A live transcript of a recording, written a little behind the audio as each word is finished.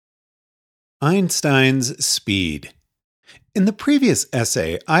Einstein's speed. In the previous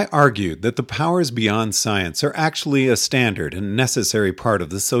essay, I argued that the powers beyond science are actually a standard and necessary part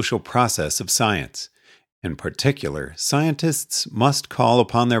of the social process of science. In particular, scientists must call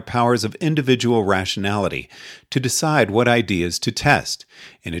upon their powers of individual rationality to decide what ideas to test,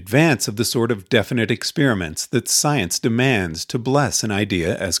 in advance of the sort of definite experiments that science demands to bless an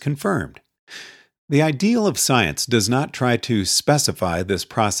idea as confirmed. The ideal of science does not try to specify this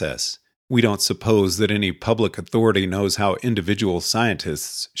process. We don't suppose that any public authority knows how individual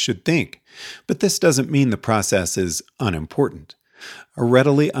scientists should think, but this doesn't mean the process is unimportant. A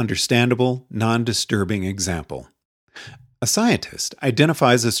readily understandable, non-disturbing example. A scientist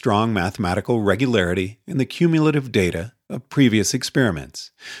identifies a strong mathematical regularity in the cumulative data of previous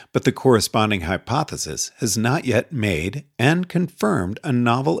experiments, but the corresponding hypothesis has not yet made and confirmed a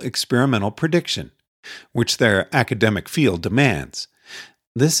novel experimental prediction, which their academic field demands.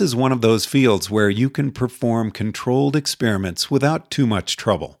 This is one of those fields where you can perform controlled experiments without too much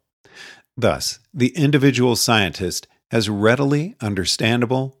trouble. Thus, the individual scientist has readily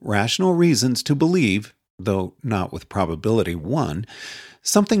understandable, rational reasons to believe, though not with probability 1,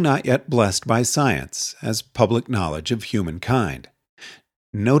 something not yet blessed by science as public knowledge of humankind.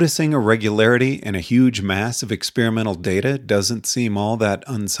 Noticing a regularity in a huge mass of experimental data doesn't seem all that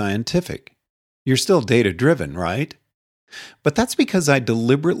unscientific. You're still data-driven, right? But that's because I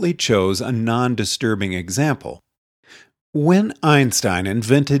deliberately chose a non-disturbing example. When Einstein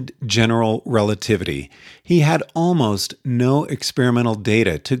invented general relativity, he had almost no experimental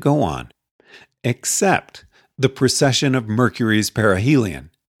data to go on, except the precession of Mercury's perihelion.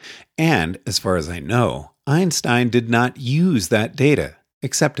 And, as far as I know, Einstein did not use that data,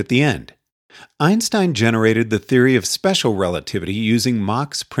 except at the end. Einstein generated the theory of special relativity using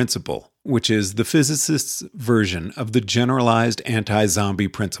Mach's principle, which is the physicist's version of the generalized anti-zombie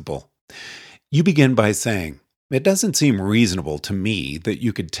principle. You begin by saying, "It doesn't seem reasonable to me that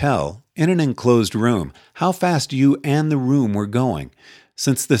you could tell, in an enclosed room, how fast you and the room were going.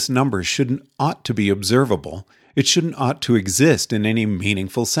 Since this number ought to be observable, it ought to exist in any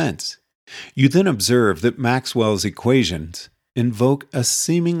meaningful sense." You then observe that Maxwell's equations invoke a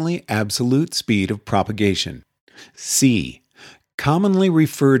seemingly absolute speed of propagation, c, commonly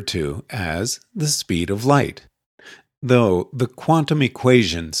referred to as the speed of light, though the quantum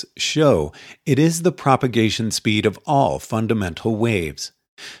equations show it is the propagation speed of all fundamental waves.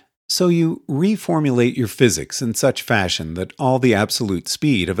 So you reformulate your physics in such fashion that all the absolute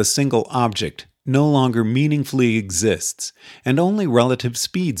speed of a single object no longer meaningfully exists, and only relative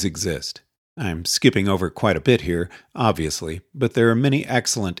speeds exist. I'm skipping over quite a bit here, obviously, but there are many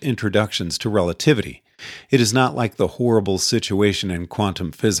excellent introductions to relativity. It is not like the horrible situation in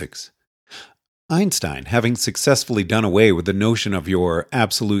quantum physics. Einstein, having successfully done away with the notion of your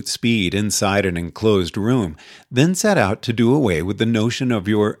absolute speed inside an enclosed room, then set out to do away with the notion of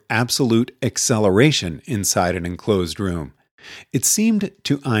your absolute acceleration inside an enclosed room. It seemed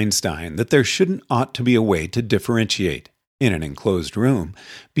to Einstein that there ought to be a way to differentiate, in an enclosed room,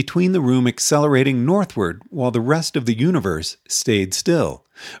 between the room accelerating northward while the rest of the universe stayed still,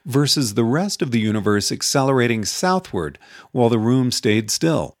 versus the rest of the universe accelerating southward while the room stayed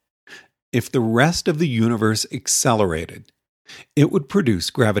still. If the rest of the universe accelerated, it would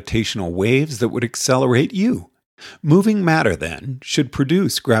produce gravitational waves that would accelerate you. Moving matter, then, should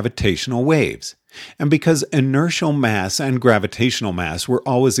produce gravitational waves. And because inertial mass and gravitational mass were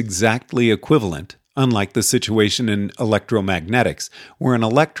always exactly equivalent, unlike the situation in electromagnetics, where an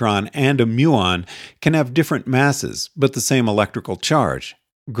electron and a muon can have different masses but the same electrical charge,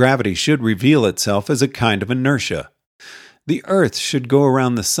 gravity should reveal itself as a kind of inertia. The Earth should go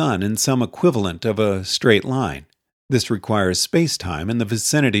around the Sun in some equivalent of a straight line. This requires space-time in the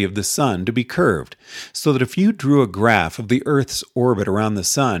vicinity of the Sun to be curved, so that if you drew a graph of the Earth's orbit around the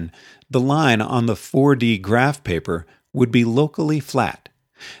Sun, the line on the 4D graph paper would be locally flat.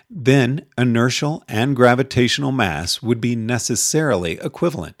 Then inertial and gravitational mass would be necessarily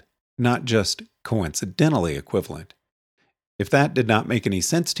equivalent, not just coincidentally equivalent. If that did not make any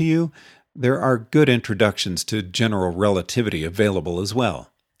sense to you, there are good introductions to general relativity available as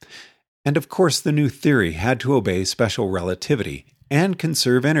well. And of course the new theory had to obey special relativity, and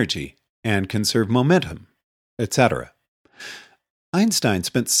conserve energy, and conserve momentum, etc. Einstein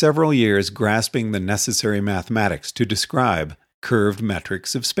spent several years grasping the necessary mathematics to describe curved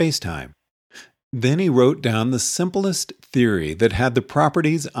metrics of spacetime. Then he wrote down the simplest theory that had the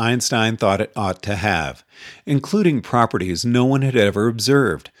properties Einstein thought it ought to have, including properties no one had ever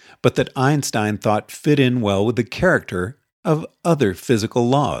observed, but that Einstein thought fit in well with the character of other physical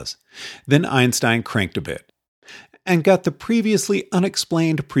laws. Then Einstein cranked a bit. and got the previously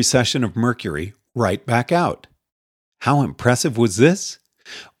unexplained precession of Mercury right back out. How impressive was this?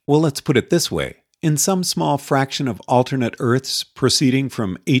 Well, let's put it this way. In some small fraction of alternate Earths proceeding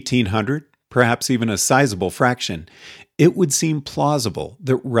from 1800, perhaps even a sizable fraction, it would seem plausible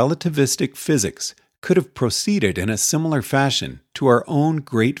that relativistic physics could have proceeded in a similar fashion to our own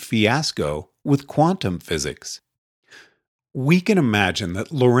great fiasco with quantum physics. We can imagine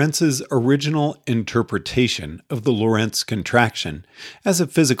that Lorentz's original interpretation of the Lorentz contraction as a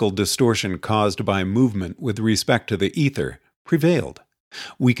physical distortion caused by movement with respect to the ether prevailed.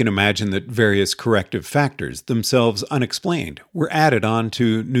 We can imagine that various corrective factors, themselves unexplained, were added on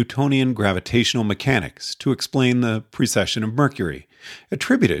to Newtonian gravitational mechanics to explain the precession of Mercury,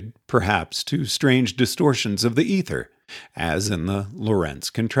 attributed, perhaps, to strange distortions of the ether, as in the Lorentz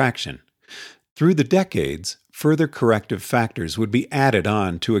contraction. Through the decades, further corrective factors would be added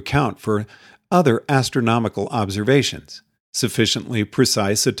on to account for other astronomical observations. Sufficiently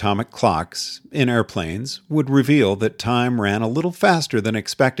precise atomic clocks in airplanes would reveal that time ran a little faster than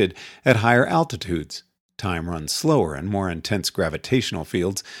expected at higher altitudes. Time runs slower in more intense gravitational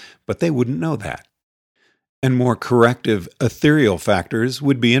fields, but they wouldn't know that. And more corrective ethereal factors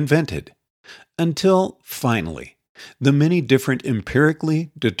would be invented. Until, finally, the many different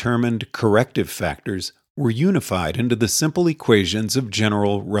empirically determined corrective factors were unified into the simple equations of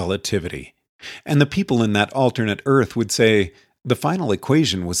general relativity. And the people in that alternate Earth would say, the final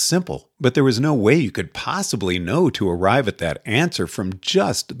equation was simple, but there was no way you could possibly know to arrive at that answer from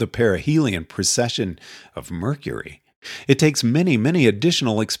just the perihelion precession of Mercury. It takes many, many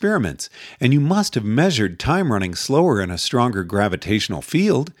additional experiments, and you must have measured time running slower in a stronger gravitational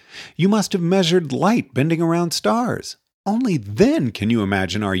field. You must have measured light bending around stars. Only then can you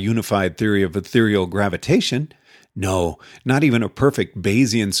imagine our unified theory of ethereal gravitation. No, not even a perfect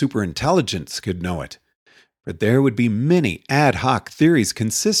Bayesian superintelligence could know it. But there would be many ad hoc theories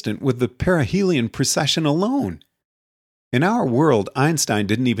consistent with the perihelion precession alone. In our world, Einstein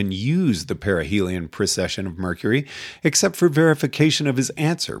didn't even use the perihelion precession of Mercury, except for verification of his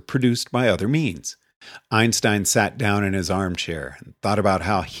answer produced by other means. Einstein sat down in his armchair and thought about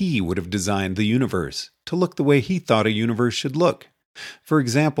how he would have designed the universe to look the way he thought a universe should look. For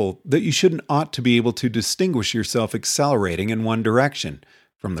example, that you shouldn't ought to be able to distinguish yourself accelerating in one direction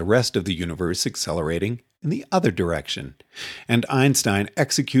from the rest of the universe accelerating in the other direction. And Einstein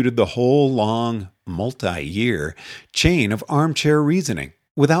executed the whole long, multi-year chain of armchair reasoning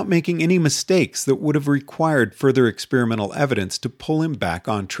without making any mistakes that would have required further experimental evidence to pull him back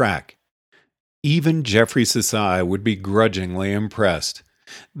on track. Even Jeffrey Sasai would be grudgingly impressed,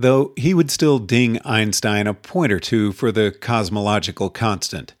 though he would still ding Einstein a point or two for the cosmological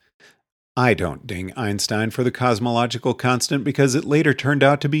constant. I don't ding Einstein for the cosmological constant because it later turned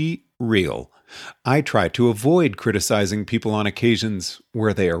out to be real. I try to avoid criticizing people on occasions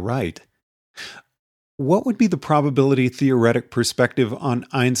where they are right. What would be the probability theoretic perspective on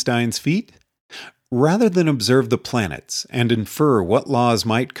Einstein's feat? Rather than observe the planets and infer what laws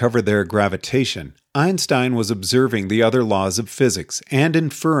might cover their gravitation, Einstein was observing the other laws of physics and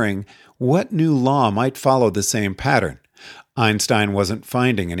inferring what new law might follow the same pattern. Einstein wasn't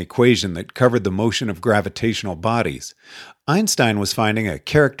finding an equation that covered the motion of gravitational bodies. Einstein was finding a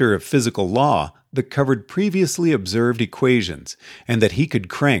character of physical law that covered previously observed equations and that he could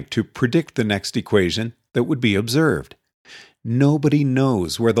crank to predict the next equation that would be observed. Nobody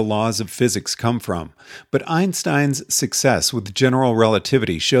knows where the laws of physics come from, but Einstein's success with general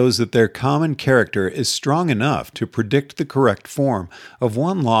relativity shows that their common character is strong enough to predict the correct form of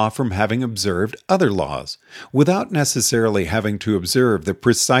one law from having observed other laws, without necessarily having to observe the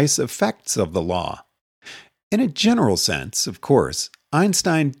precise effects of the law. In a general sense, of course,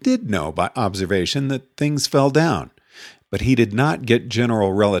 Einstein did know by observation that things fell down, but he did not get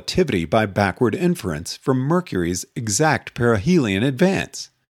general relativity by backward inference from Mercury's exact perihelion advance.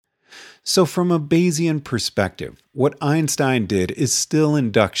 So from a Bayesian perspective, what Einstein did is still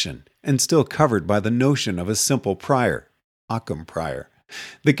induction and still covered by the notion of a simple prior, Occam prior,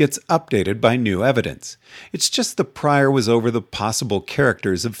 that gets updated by new evidence. It's just the prior was over the possible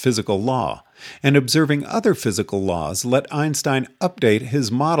characters of physical law, and observing other physical laws let Einstein update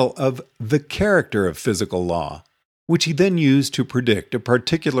his model of the character of physical law, which he then used to predict a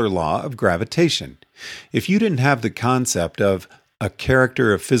particular law of gravitation. If you didn't have the concept of a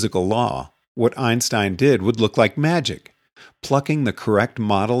character of physical law, what Einstein did would look like magic, plucking the correct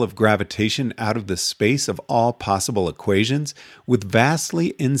model of gravitation out of the space of all possible equations with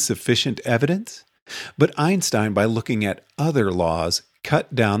vastly insufficient evidence. But Einstein, by looking at other laws,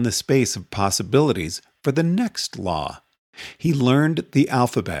 cut down the space of possibilities for the next law. He learned the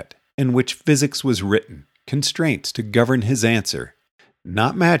alphabet in which physics was written, constraints to govern his answer.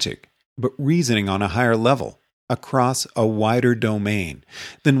 Not magic, but reasoning on a higher level, across a wider domain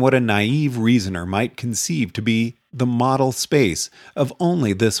than what a naive reasoner might conceive to be the model space of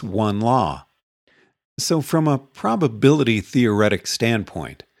only this one law. So, from a probability theoretic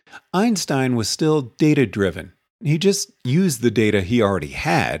standpoint, Einstein was still data-driven. He just used the data he already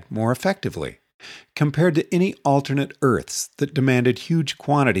had more effectively, compared to any alternate Earths that demanded huge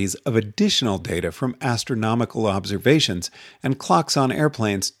quantities of additional data from astronomical observations and clocks on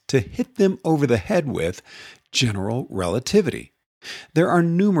airplanes to hit them over the head with general relativity. There are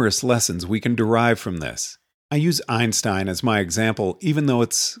numerous lessons we can derive from this. I use Einstein as my example, even though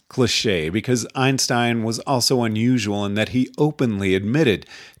it's cliché, because Einstein was also unusual in that he openly admitted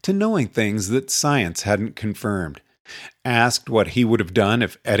to knowing things that science hadn't confirmed. Asked what he would have done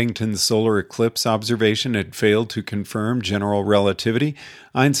if Eddington's solar eclipse observation had failed to confirm general relativity,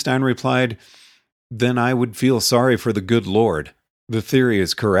 Einstein replied, "Then I would feel sorry for the good Lord. The theory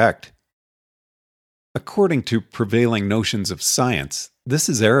is correct." According to prevailing notions of science, this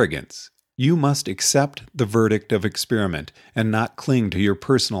is arrogance. You must accept the verdict of experiment and not cling to your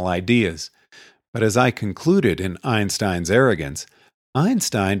personal ideas. But as I concluded in Einstein's arrogance,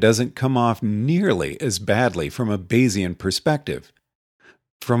 Einstein doesn't come off nearly as badly from a Bayesian perspective.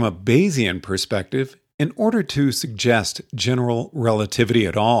 From a Bayesian perspective, in order to suggest general relativity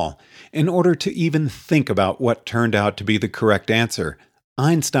at all, in order to even think about what turned out to be the correct answer,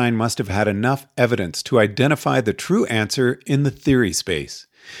 Einstein must have had enough evidence to identify the true answer in the theory space.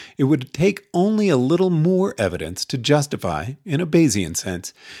 It would take only a little more evidence to justify, in a Bayesian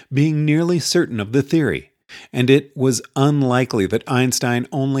sense, being nearly certain of the theory, and it was unlikely that Einstein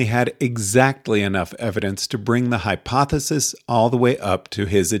only had exactly enough evidence to bring the hypothesis all the way up to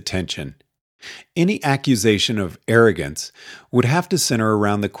his attention. Any accusation of arrogance would have to center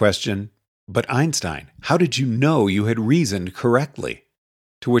around the question, "But Einstein, how did you know you had reasoned correctly?"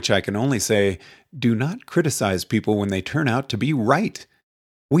 To which I can only say, do not criticize people when they turn out to be right.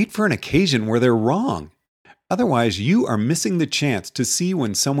 Wait for an occasion where they're wrong. Otherwise, you are missing the chance to see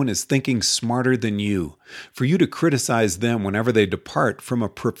when someone is thinking smarter than you, for you to criticize them whenever they depart from a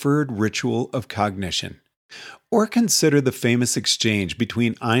preferred ritual of cognition. Or consider the famous exchange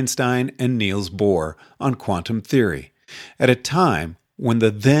between Einstein and Niels Bohr on quantum theory, at a time when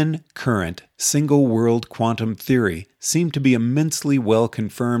the then current single-world quantum theory seemed to be immensely well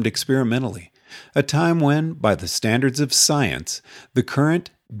confirmed experimentally, a time when, by the standards of science, the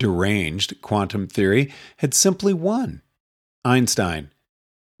current deranged quantum theory had simply won. Einstein: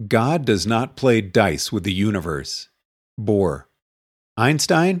 God does not play dice with the universe. Bohr: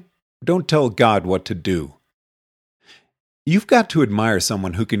 Einstein, don't tell God what to do. You've got to admire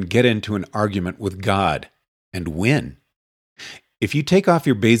someone who can get into an argument with God and win. If you take off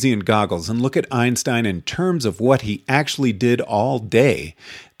your Bayesian goggles and look at Einstein in terms of what he actually did all day,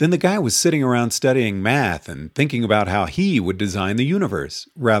 then the guy was sitting around studying math and thinking about how he would design the universe,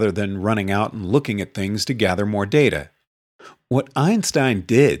 rather than running out and looking at things to gather more data. What Einstein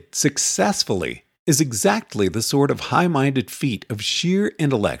did successfully is exactly the sort of high-minded feat of sheer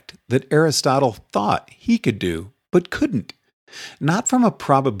intellect that Aristotle thought he could do, but couldn't. Not from a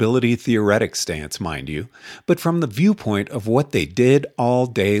probability theoretic stance, mind you, but from the viewpoint of what they did all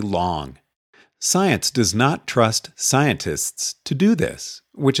day long. Science does not trust scientists to do this,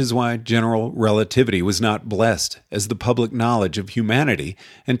 which is why general relativity was not blessed as the public knowledge of humanity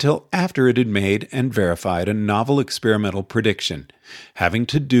until after it had made and verified a novel experimental prediction, having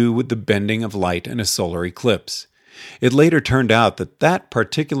to do with the bending of light in a solar eclipse. It later turned out that that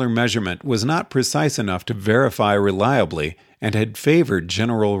particular measurement was not precise enough to verify reliably and had favored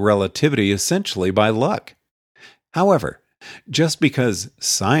general relativity essentially by luck. However, just because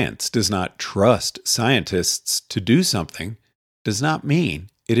science does not trust scientists to do something does not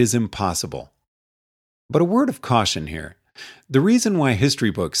mean it is impossible. But a word of caution here. The reason why history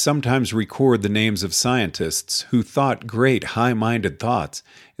books sometimes record the names of scientists who thought great high-minded thoughts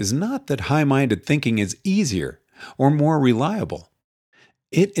is not that high-minded thinking is easier or more reliable.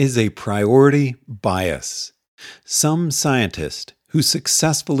 It is a priority bias. Some scientist who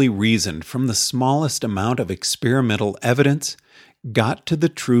successfully reasoned from the smallest amount of experimental evidence got to the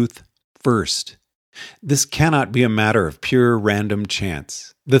truth first. This cannot be a matter of pure random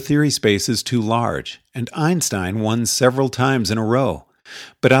chance. The theory space is too large, and Einstein won several times in a row.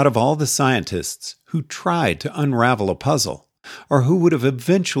 But out of all the scientists who tried to unravel a puzzle, or who would have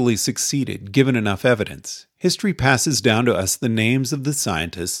eventually succeeded given enough evidence, history passes down to us the names of the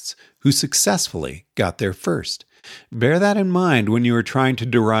scientists who successfully got there first. Bear that in mind when you are trying to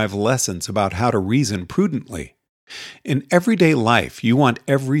derive lessons about how to reason prudently. In everyday life, you want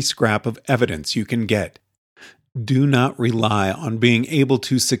every scrap of evidence you can get. Do not rely on being able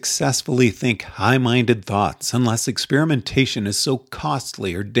to successfully think high minded thoughts unless experimentation is so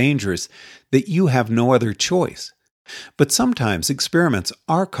costly or dangerous that you have no other choice. But sometimes experiments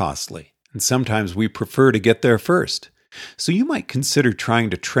are costly, and sometimes we prefer to get there first. So you might consider trying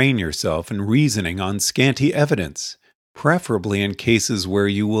to train yourself in reasoning on scanty evidence, preferably in cases where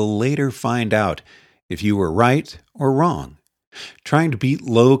you will later find out if you were right or wrong. Trying to beat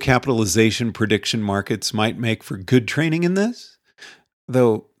low capitalization prediction markets might make for good training in this,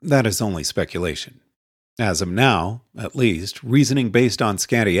 though that is only speculation. As of now, at least, reasoning based on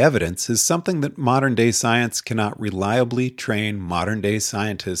scanty evidence is something that modern day science cannot reliably train modern day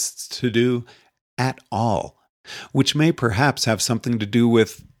scientists to do at all, which may perhaps have something to do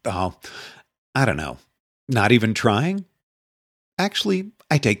with, I don't know, not even trying? Actually,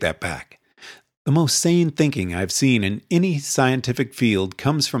 I take that back. The most sane thinking I've seen in any scientific field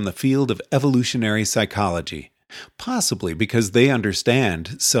comes from the field of evolutionary psychology, possibly because they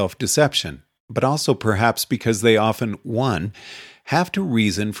understand self-deception, but also perhaps because they often, 1, have to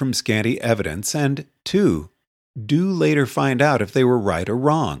reason from scanty evidence, and 2, do later find out if they were right or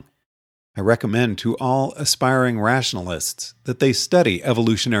wrong. I recommend to all aspiring rationalists that they study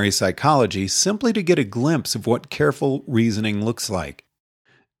evolutionary psychology simply to get a glimpse of what careful reasoning looks like.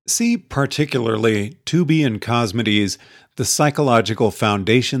 See particularly Tooby and Cosmides' The Psychological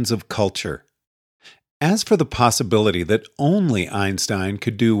Foundations of Culture. As for the possibility that only Einstein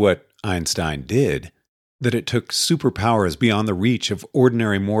could do what Einstein did, that it took superpowers beyond the reach of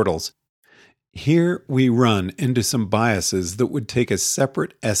ordinary mortals, here we run into some biases that would take a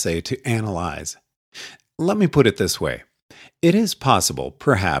separate essay to analyze. Let me put it this way. It is possible,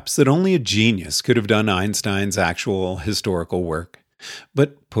 perhaps, that only a genius could have done Einstein's actual historical work.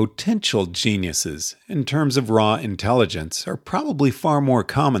 But potential geniuses, in terms of raw intelligence, are probably far more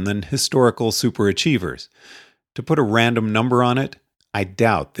common than historical superachievers. To put a random number on it, I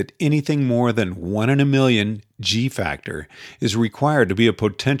doubt that anything more than 1 in a million G factor is required to be a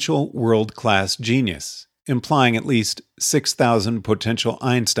potential world-class genius, implying at least 6,000 potential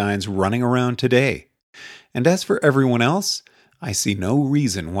Einsteins running around today. And as for everyone else, I see no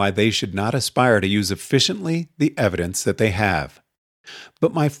reason why they should not aspire to use efficiently the evidence that they have.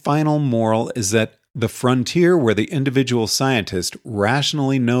 But my final moral is that the frontier where the individual scientist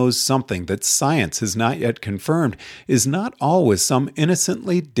rationally knows something that science has not yet confirmed is not always some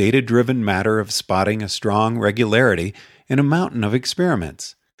innocently data-driven matter of spotting a strong regularity in a mountain of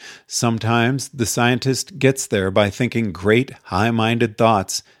experiments. Sometimes the scientist gets there by thinking great, high-minded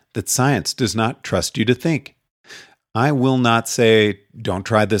thoughts that science does not trust you to think. I will not say, don't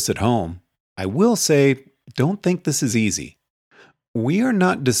try this at home. I will say, don't think this is easy. We are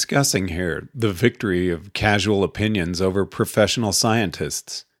not discussing here the victory of casual opinions over professional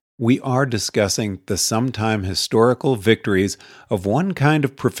scientists. We are discussing the sometime historical victories of one kind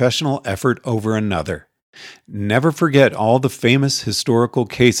of professional effort over another. Never forget all the famous historical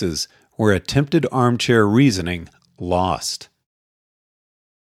cases where attempted armchair reasoning lost.